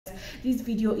This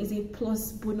video is a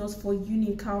plus bonus for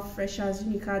UNICAL freshers,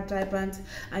 UNICAL diamond,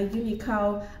 and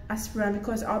UNICAL aspirant,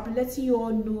 because I'll be letting you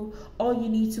all know all you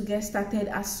need to get started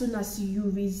as soon as you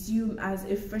resume as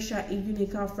a fresher in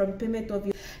UNICAL from payment of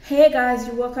your. Hey guys,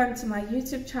 you're welcome to my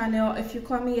YouTube channel. If you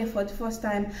come here for the first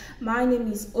time, my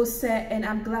name is Ose and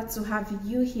I'm glad to have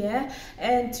you here.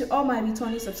 And to all my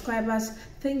returning subscribers,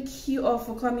 thank you all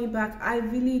for coming back. I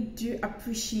really do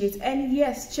appreciate. And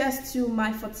yes, cheers to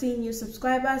my 14 new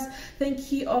subscribers.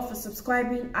 Thank you all for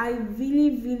subscribing. I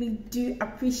really do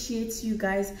appreciate you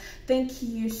guys. Thank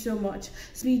you so much.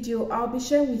 This video, I'll be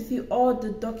sharing with you all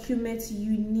the documents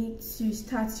you need to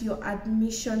start your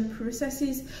admission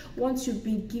processes once you've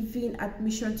been given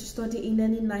admission to study in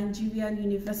any Nigerian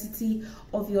university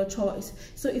of your choice.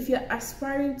 So if you're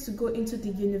aspiring to go into the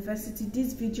university,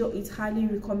 this video is highly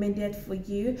recommended for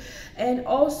you. And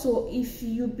also, if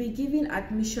you'll be given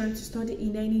admission to study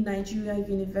in any Nigerian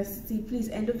university, please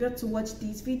endeavor to watch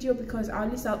this video, because I'll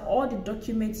list out all the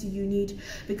documents you need,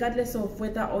 regardless of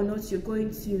whether or not you're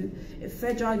going to a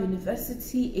federal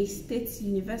university, a state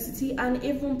university, and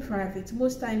even private.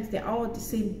 Most times they're all the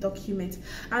same document.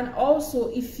 And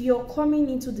also, if you're coming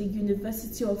into the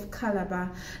University of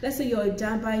Calabar, let's say you're a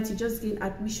JAMB, to just gain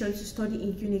admission to study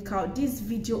in UNICAL, this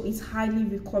video is highly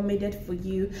recommended for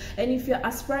you. And if you're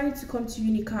aspiring to come to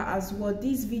UNICAL as well,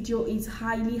 this video is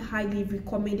highly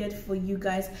recommended for you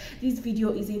guys. This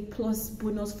video is a plus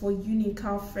bonus for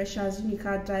UNICAL freshers,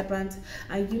 UNICAL diamond,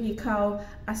 and UNICAL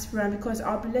aspirant, because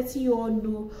I'll be letting you all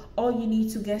know all you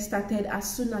need to get started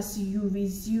as soon as you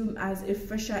resume as a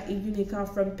fresher in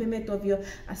UNICAL from payment of your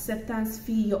acceptance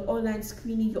fee, your online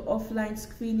screening, your offline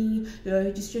screening, your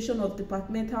registration of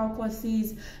departmental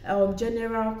courses,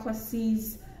 general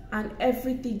courses, and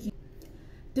everything.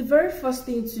 The very first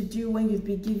thing to do when you've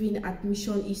been given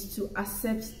admission is to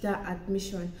accept that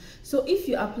admission. So if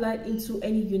you applied into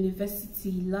any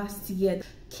university last year,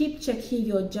 keep checking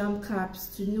your JAMB caps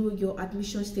to know your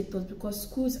admission status, because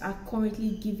schools are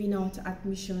currently giving out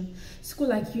admission. School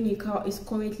like UNICAL is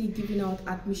currently giving out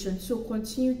admission, so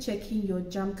continue checking your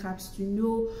JAMB caps to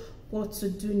know what to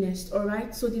do next. All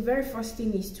right, so the very first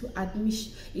thing is to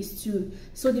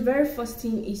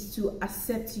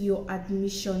accept your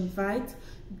admission, right?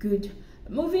 Good.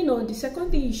 Moving on, the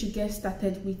second thing you should get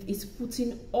started with is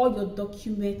putting all your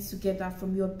documents together,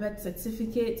 from your birth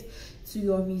certificate to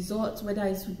your results, whether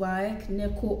it's WAEC,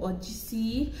 NECO, or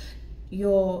GCE,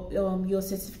 your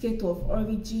certificate of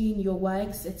origin, your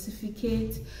WAEC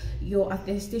certificate, your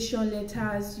attestation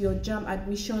letters, your JAMB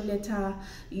admission letter,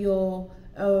 your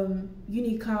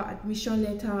UNICAL admission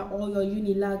letter, or your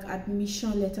UNILAG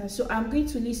admission letter. So I'm going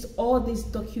to list all these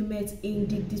documents in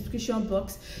the description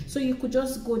box, so you could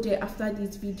just go there after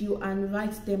this video and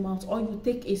write them out, or you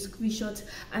take a screenshot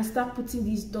and start putting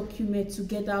these documents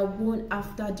together one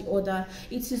after the other.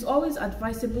 It is always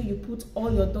advisable you put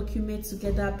all your documents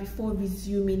together before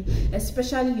resuming,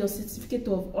 especially your certificate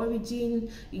of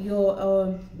origin,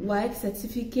 your WAEC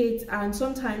certificate, and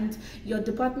sometimes your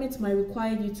department might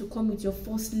require you to come with your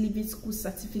first leaving school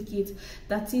certificate,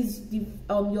 that is the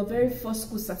your very first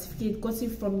school certificate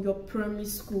gotten from your primary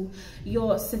school.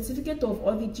 Your certificate of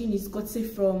origin is gotten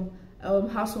from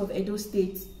House of Edo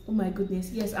State. Oh my goodness,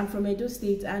 yes, I'm from Edo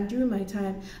State, and during my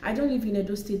time, I don't live in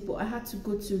Edo State, but I had to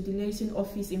go to the liaison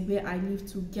office in where I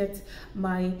live to get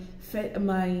my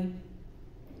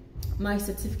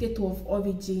certificate of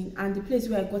origin, and the place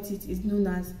where I got it is known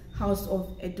as House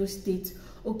of Edo State.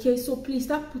 Okay, so please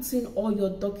start putting all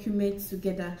your documents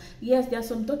together. Yes, there are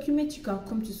some documents you can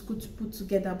come to school to put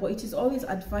together, but it is always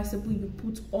advisable you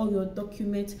put all your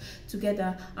documents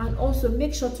together. And also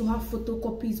make sure to have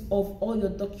photocopies of all your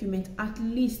documents, at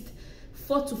least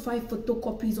 4 to 5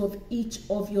 photocopies of each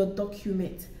of your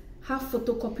documents. Have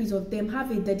photocopies of them.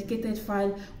 Have a dedicated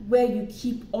file where you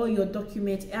keep all your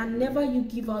documents, and never you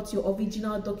give out your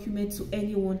original document to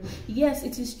anyone. Yes,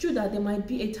 it is true that there might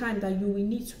be a time that you will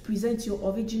need to present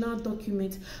your original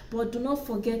document, but do not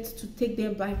forget to take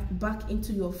them back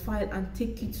into your file and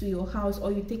take it to your house,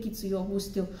 or you take it to your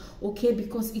hostel, okay?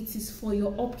 Because it is for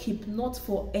your upkeep, not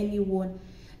for anyone.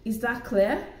 Is that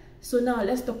clear? So now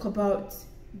let's talk about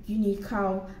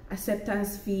UNICAL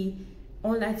acceptance fee,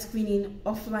 online screening,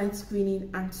 offline screening,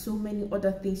 and so many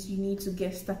other things you need to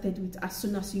get started with as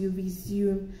soon as you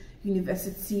resume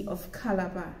University of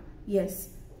Calabar. Yes,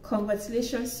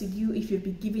 congratulations to you if you've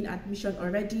been given admission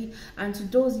already, and to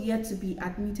those yet to be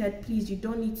admitted, please, you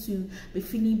don't need to be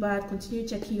feeling bad. Continue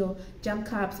checking your JAMB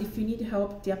caps. If you need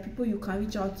help, there are people you can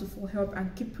reach out to for help,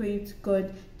 and keep praying to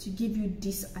God to give you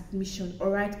this admission. All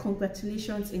right,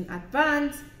 congratulations in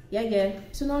advance. Yeah.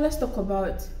 So now let's talk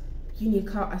about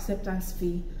UNICAL acceptance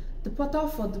fee. The portal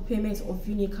for the payment of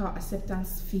UNICAL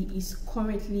acceptance fee is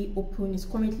currently open, is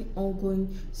currently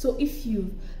ongoing. So if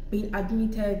you've been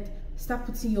admitted, start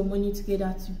putting your money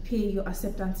together to pay your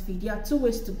acceptance fee. There are two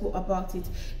ways to go about it.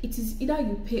 It is either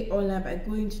you pay online by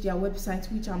going to their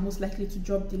website, which I'm most likely to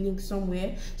drop the link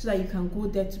somewhere so that you can go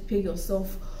there to pay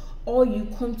yourself, or you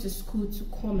come to school to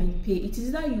come and pay. It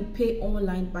is either you pay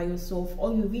online by yourself,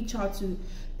 or you reach out to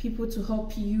people to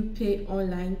help you pay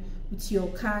online with your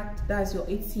card, that's your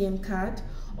ATM card,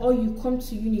 or you come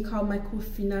to UNICAL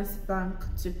Microfinance Bank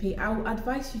to pay. I will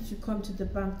advise you to come to the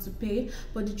bank to pay,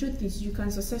 but the truth is you can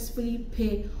successfully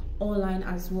pay online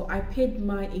as well. I paid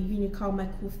mine in UNICAL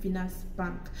Microfinance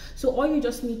Bank. So all you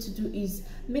just need to do is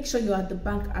make sure you're at the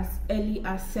bank as early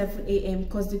as 7 a.m.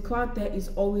 because the crowd there is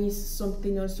always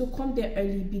something else. So come there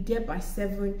early, be there by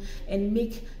 7 and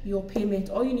make your payment.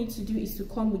 All you need to do is to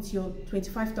come with your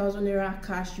 25,000 naira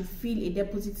cash. You fill a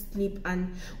deposit slip,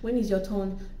 and when it's your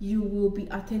turn, you will be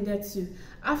attended to.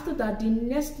 After that, the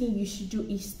next thing you should do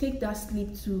is take that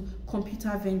slip to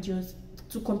computer vendors.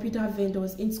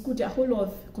 In school, there are a whole lot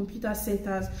of computer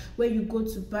centers where you go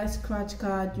to buy scratch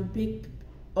card, you make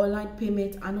online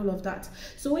payment and all of that.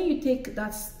 So when you take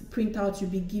that printout you'll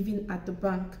be given at the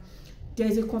bank,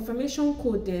 there's a confirmation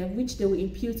code there which they will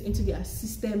impute into their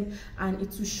system, and it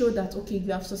will show that okay,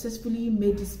 you have successfully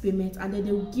made this payment, and then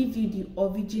they will give you the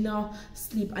original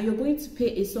slip, and you're going to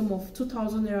pay a sum of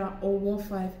 2,000 naira or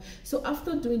 15. So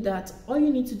after doing that, all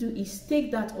you need to do is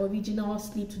take that original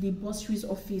slip to the bursaries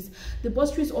office. The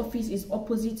bursaries office is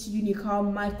opposite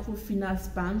UNICAL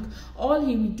Microfinance Bank. All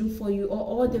he will do for you, or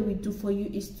all they will do for you,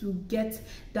 is to get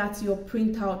that your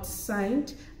printout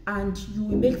signed, and you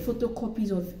will make photocopies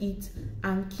of it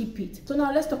and keep it. So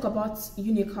now let's talk about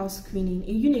UNICAL screening.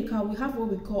 In UNICAL, we have what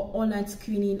we call online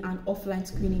screening and offline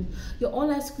screening. Your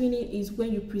online screening is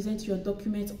when you present your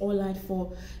documents online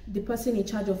for the person in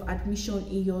charge of admission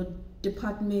in your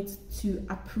department to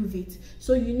approve it.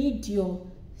 So you need your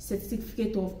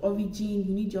certificate of origin,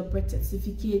 you need your birth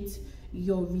certificate,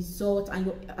 your result, and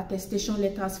your attestation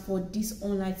letters for this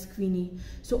online screening.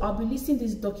 So I'll be listing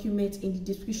these documents in the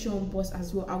description box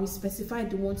as well. I will specify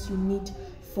the ones you need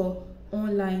for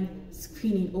online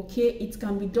screening. Okay, it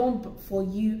can be done for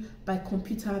you by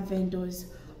computer vendors.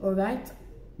 All right,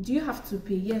 do you have to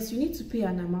pay? Yes, you need to pay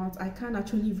an amount. I can't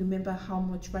actually remember how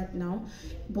much right now,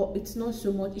 but it's not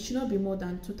so much. It should not be more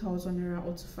than 2,000 naira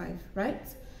or 25, right?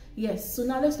 Yes. So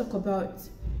now let's talk about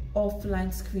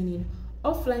offline screening.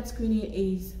 Offline screening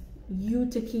is you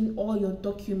taking all your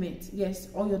documents, yes,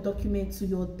 all your documents to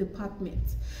your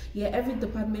department. Yeah, every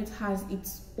department has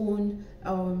its own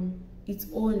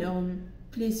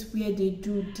place where they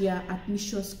do their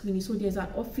admission screening. So there's an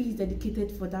office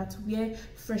dedicated for that, where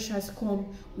freshers come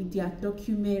with their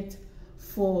document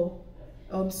for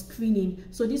screening.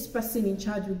 So this person in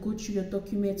charge will go through your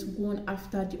documents one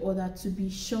after the other to be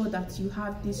sure that you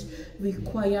have this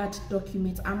required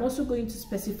document. I'm also going to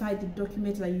specify the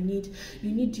documents that you need.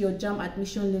 You need your JAMB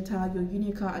admission letter, your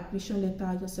UNICAL admission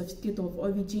letter, your certificate of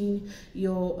origin,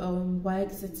 your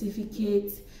WAEC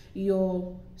certificate,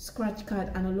 your scratch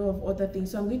card, and a lot of other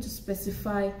things. So I'm going to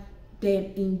specify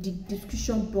them in the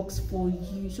description box for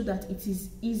you so that it is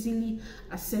easily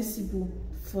accessible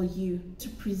for you to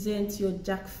present your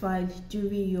JAC file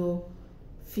during your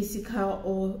physical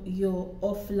or your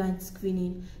offline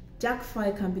screening. JAC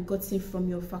file can be gotten from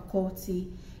your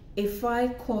faculty. A file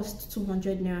costs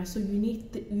 200 naira, so you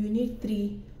need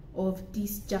 3 of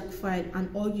this JAC file,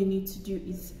 and all you need to do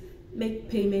is make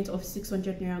payment of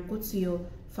 600 naira, go to your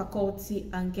faculty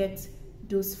and get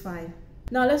those files.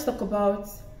 Now let's talk about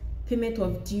payment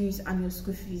of dues and your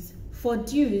school fees. For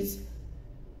dues,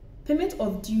 payment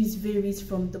of dues varies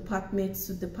from department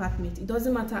to department. It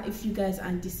doesn't matter if you guys are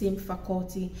in the same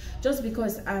faculty. Just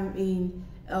because I'm in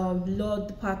law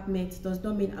department does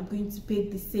not mean I'm going to pay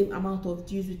the same amount of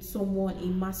dues with someone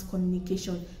in mass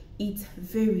communication. It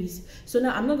varies. So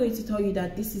now I'm not going to tell you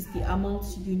that this is the amount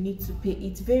you need to pay.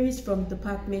 It varies from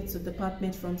department to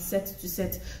department, from set to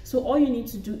set. So all you need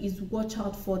to do is watch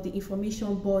out for the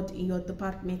information board in your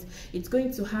department. It's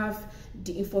going to have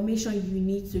the information you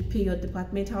need to pay your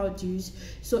departmental dues.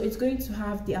 So it's going to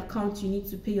have the account you need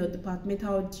to pay your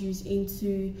departmental dues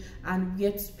into and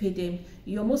where to pay them.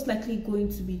 You're most likely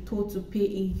going to be told to pay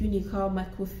in UNICAL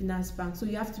Microfinance Bank. So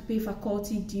you have to pay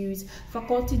faculty dues.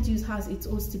 Faculty dues has its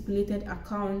own stipulated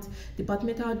account.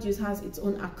 Departmental dues has its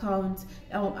own account.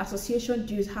 Association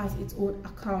dues has its own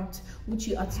account, which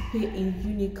you have to pay in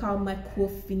UNICAL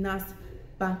Microfinance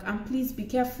Bank. And please be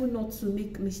careful not to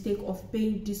make mistake of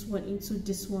paying this one into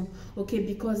this one, okay,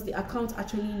 because the accounts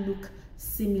actually look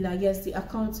similar. Yes, the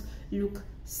accounts look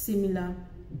similar.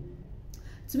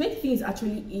 To make things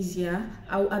actually easier,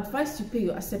 I would advise you pay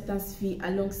your acceptance fee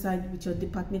alongside with your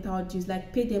departmental dues,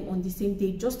 like pay them on the same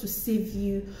day, just to save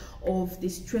you of the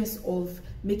stress of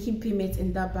making payments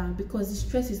in that bank, because the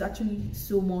stress is actually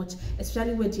so much,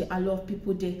 especially when there are a lot of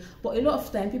people there. But a lot of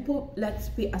time people like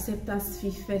to pay acceptance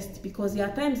fee first, because there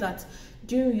are times that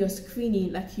during your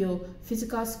screening, like your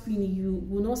physical screening, you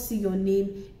will not see your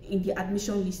name in the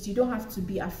admission list. You don't have to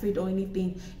be afraid or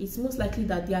anything. It's most likely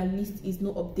that their list is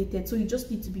not updated, so you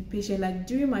just need to be patient. Like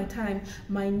during my time,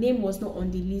 my name was not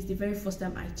on the list the very first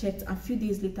time I checked, and a few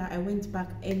days later I went back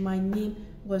and my name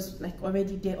was like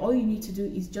already there. All you need to do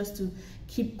is just to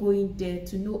keep going there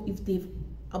to know if they've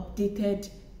updated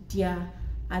their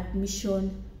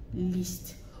admission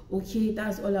list. Okay,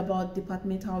 that's all about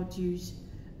departmental dues.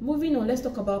 Moving on, let's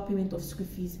talk about payment of school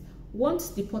fees. Once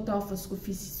the portal for school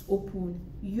fees is open,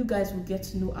 you guys will get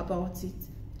to know about it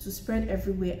to spread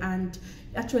everywhere. And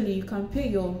actually you can pay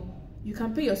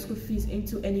your school fees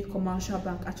into any commercial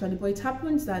bank actually, but it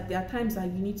happens that there are times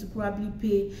that you need to probably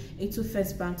pay into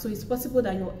First Bank. So it's possible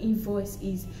that your invoice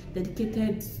is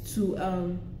dedicated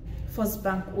to First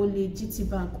Bank only, GT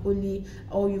Bank only,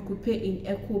 or you could pay in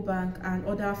NECO Bank and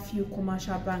other few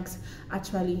commercial banks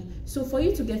actually. So for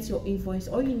you to get your invoice,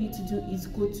 all you need to do is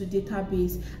go to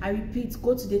database. I repeat,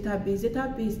 go to database.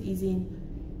 Database is in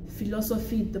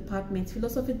philosophy department.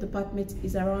 Philosophy department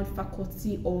is around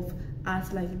faculty of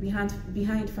art, like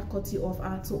behind faculty of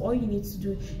art. So all you need to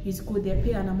do is go there,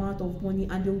 pay an amount of money,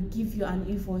 and they'll give you an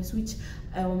invoice which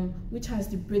has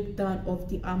the breakdown of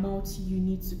the amount you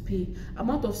need to pay.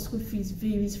 Amount of school fees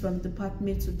varies from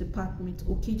department to department.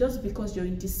 Okay, just because you're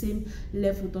in the same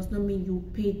level does not mean you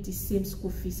pay the same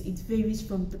school fees. It varies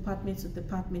from department to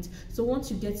department. So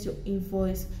once you get your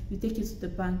invoice, you take it to the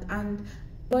bank, and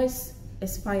invoice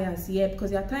expires,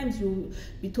 because there are times you'll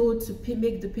be told to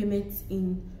make the payment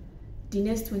in the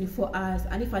next 24 hours,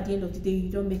 and if at the end of the day you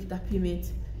don't make that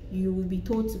payment, you will be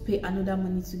told to pay another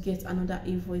money to get another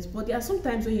invoice. But there are some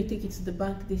times when you take it to the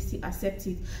bank, they still accept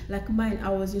it. Like mine, I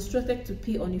was instructed to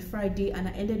pay on a Friday and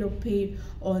I ended up paying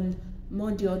on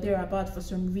Monday or thereabout for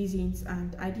some reasons,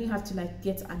 and I didn't have to like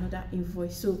get another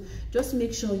invoice. So just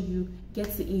make sure you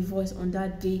get the invoice on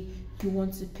that day you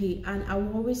want to pay. And I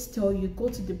will always tell you, go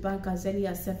to the bank as early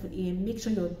as 7 a.m. make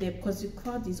sure you're there, because the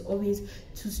crowd is always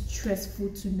too stressful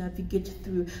to navigate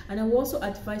through. And I will also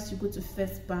advise you go to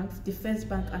First Bank, the First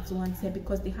Bank at 110,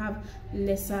 because they have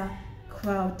lesser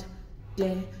crowd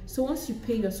there. So once you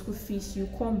pay your school fees, you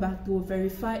come back, they will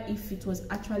verify if it was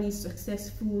actually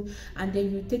successful, and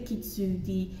then you take it to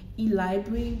the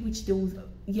e-library, which they will,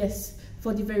 yes,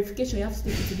 for the verification you have to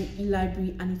take it to the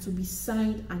e-library, and it will be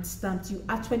signed and stamped. You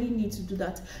actually need to do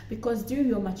that, because during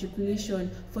your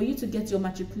matriculation, for you to get your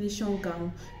matriculation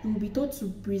gown, you will be told to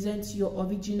present your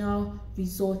original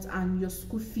result and your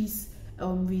school fees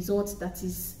result that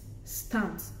is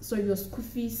stamped. So your school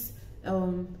fees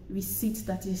receipt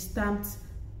that is stamped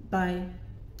by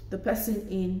the person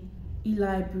in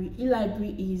e-library.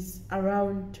 E-library is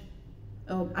around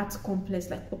art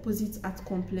complex, like opposite art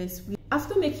complex.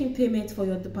 After making payment for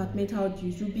your departmental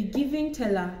dues, you'll be given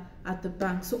teller at the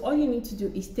bank. So all you need to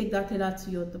do is take that teller to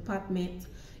your department.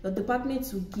 Your department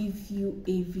will give you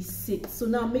a receipt. So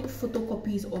now make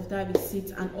photocopies of that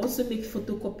receipt, and also make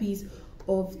photocopies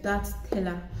of that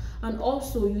teller. And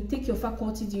also you take your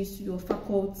faculty dues to your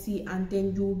faculty, and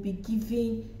then you will be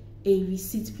given a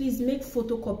receipt. Please make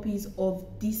photocopies of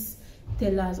these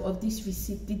tellers, of this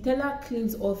receipt. The teller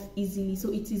cleans off easily,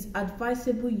 so it is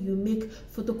advisable you make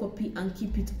photocopy and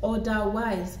keep it.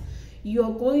 Otherwise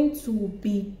you're going to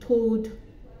be told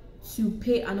to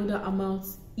pay another amount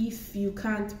if you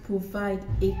can't provide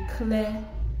a clear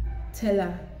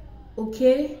teller.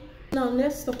 Okay, now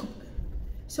let's talk.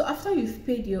 So after you've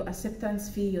paid your acceptance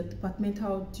fee, your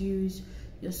departmental dues,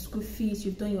 your school fees,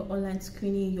 you've done your online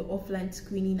screening, your offline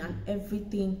screening, and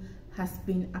everything has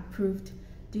been approved,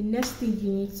 the next thing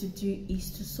you need to do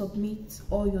is to submit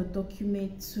all your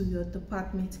documents to your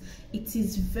department. It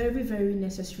is very, very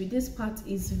necessary. This part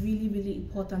is really, really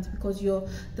important, because your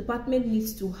department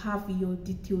needs to have your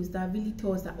details that really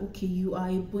tells that, okay, you are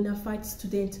a bona fide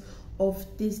student of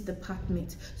this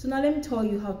department. So now let me tell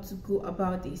you how to go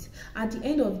about this. At the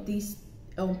end of this,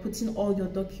 putting all your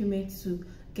documents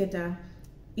together,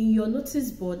 in your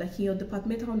notice board, like in your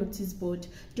departmental notice board,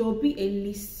 there will be a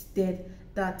list there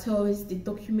that tells the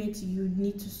document you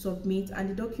need to submit, and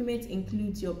the document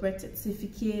includes your birth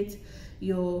certificate,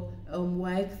 your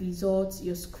WAEC results,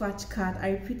 your scratch card.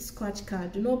 I repeat, scratch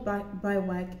card. Do not buy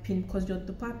WAEC pin, because your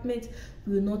department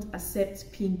will not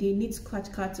accept pin. They need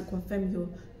scratch card to confirm your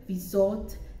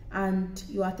result, and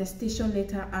your attestation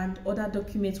letter and other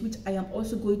documents, which I am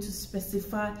also going to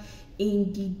specify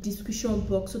in the description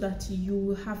box so that you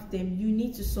will have them. You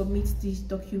need to submit this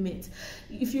document.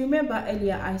 If you remember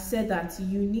earlier, I said that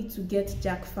you need to get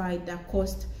JAMB file that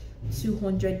cost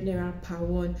 200 naira per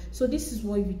one. So this is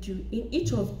what you do. In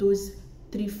each of those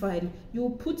 3 files,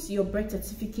 you put your birth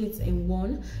certificate in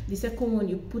one, the second one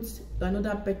you put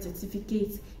another birth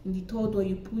certificate, in the third one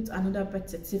you put another birth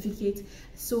certificate.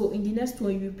 So in the next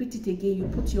one you repeat it again, you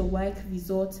put your WAEC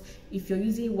result. If you're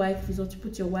using WAEC result, you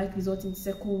put your WAEC result in the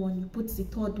second one, you put the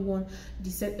third one, the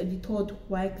third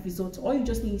WAEC result. All you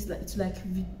just need is to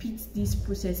repeat this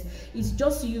process. It's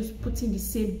just you putting the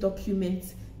same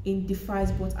documents in the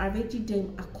files but arranging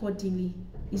them accordingly.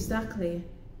 Is that clear?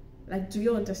 Like, do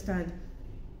you understand?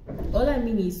 All I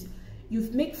mean is you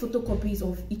make photocopies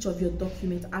of each of your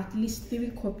documents, at least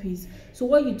 3 copies. So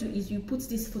what you do is you put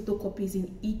these photocopies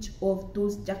in each of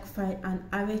those JAMB files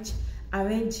and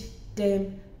arrange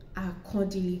them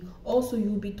accordingly. Also,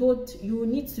 you'll be told you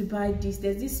need to buy this.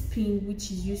 There's this pin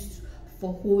which is used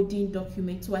for holding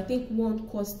documents. So I think one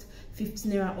cost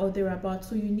 15 naira or thereabout.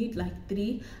 So you need like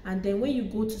 3. And then when you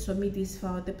go to submit this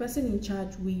file, the person in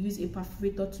charge will use a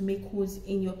perforator to make holes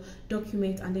in your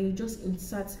document, and then you just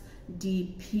insert the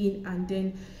pin. And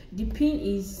then the pin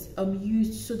is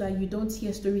used so that you don't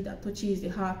hear story that touches the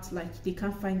heart, like they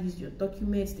can't find this your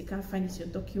documents, they can't find this your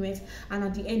documents, and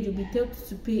at the end you'll be told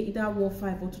to pay either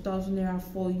 1,500 or 2,000 naira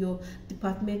for your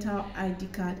departmental ID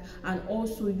card. And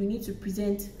also you need to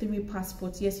present 3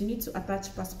 passports. Yes, you need to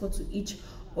attach passport to each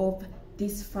of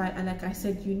this file. And like I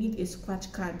said, you need a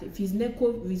scratch card. If it's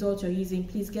NECO result you're using,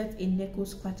 please get a NECO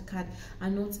scratch card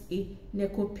and not a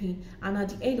NECO pin. And at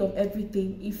the end of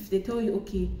everything, if they tell you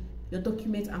okay, your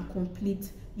documents are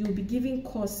complete, you'll be giving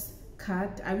course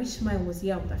card. I wish mine was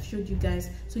here, I would have showed you guys.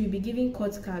 So you'll be giving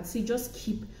course card. So you just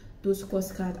keep those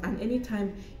course cards, and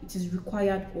anytime it is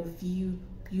required of you,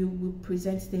 you will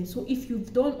present them. So if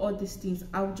you've done all these things,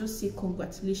 I'll just say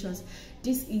congratulations.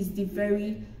 This is the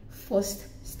very first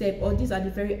step, or these are the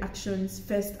very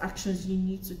first actions you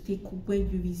need to take when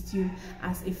you resume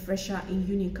as a fresher in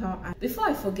UNICAL. And before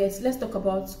I forget, let's talk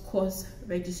about course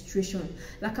registration.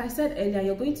 Like I said earlier,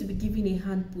 you're going to be given a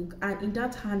handbook, and in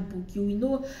that handbook you will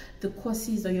know the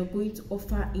courses that you're going to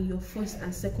offer in your first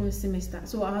and second semester.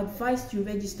 So I advise you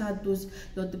register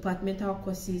your departmental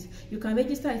courses. You can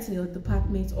register it in your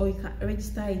department, or you can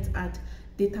register it at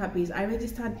database. I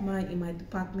registered mine in my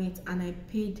department and I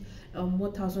paid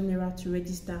 1,000 naira to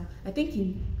register. I think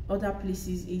in other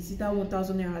places it's either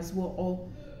 1,000 naira as well or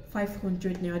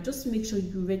 500 naira. Just make sure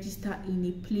you register in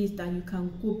a place that you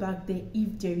can go back there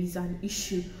if there is an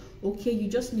issue. Okay, you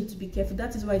just need to be careful.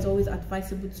 That is why it's always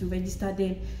advisable to register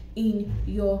them in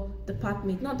your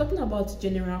department. Now, talking about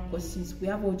general courses, we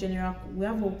have our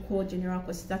core general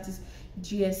courses, that is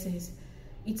GSS.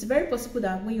 It's very possible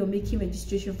that when you're making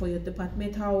registration for your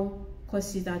departmental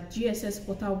courses, that GSS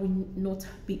portal will not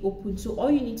be open. So all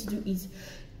you need to do is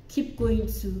keep going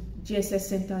to GSS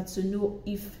Center to know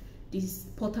if this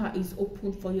portal is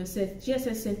open for yourself.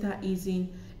 GSS Center is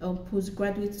in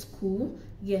postgraduate school.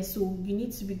 Yes, so you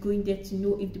need to be going there to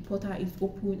know if the portal is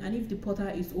open, and if the portal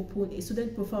is open, a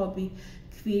student profile will be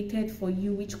created for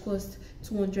you, which costs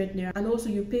 200 naira, and also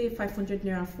you pay 500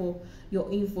 naira for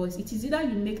your invoice. It is either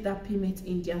you make that payment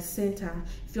in their center.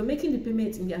 If you're making the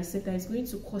payment in their center, it's going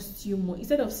to cost you more.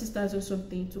 Instead of 6,000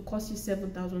 something, to cost you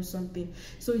 7,000 something.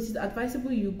 So it is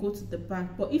advisable you go to the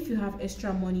bank. But if you have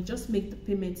extra money, just make the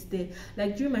payments there.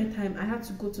 Like during my time, I had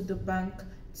to go to the bank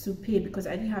to pay because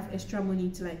I didn't have extra money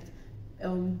to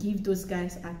give those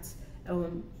guys at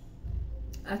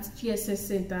GSS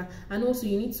Center. And also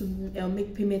you need to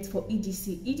make payment for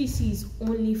EDC. EDC is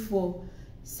only for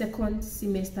second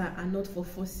semester and not for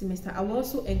first semester. I will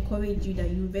also encourage you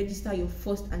that you register your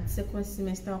first and second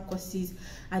semester courses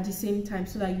at the same time,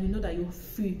 so that you know that you're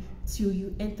free till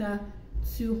you enter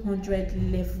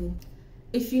 200 level.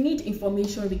 If you need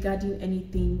information regarding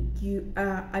anything, you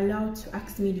are allowed to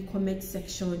ask me in the comment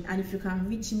section, and if you can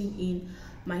reach me in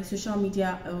my social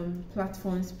media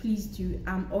platforms, please do.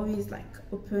 I'm always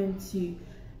open to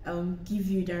give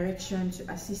you direction,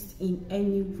 to assist in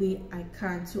any way I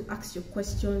can, to ask your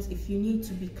questions. If you need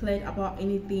to be cleared about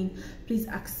anything, please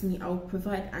ask me. I will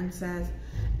provide answers.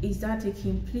 Is that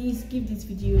okay? Please give this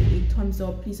video a thumbs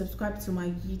up. Please subscribe to my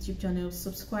YouTube channel.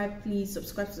 Subscribe, please.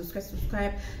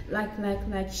 Subscribe.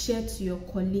 Like, share to your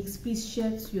colleagues. Please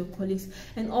share to your colleagues.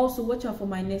 And also watch out for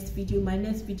my next video. My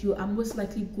next video, I'm most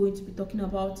likely going to be talking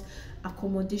about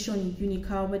accommodation in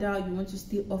UNICAL, whether you want to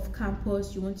stay off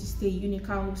campus, you want to stay in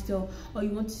UNICAL hostel, or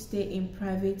you want to stay in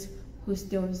private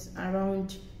hostels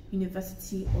around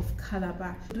University of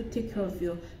Calabar. Do take care of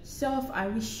yourself. I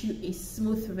wish you a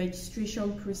smooth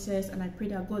registration process, and I pray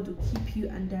that God will keep you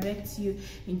and direct you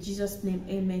in Jesus' name.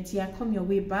 Amen. Yeah, come your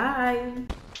way. Bye.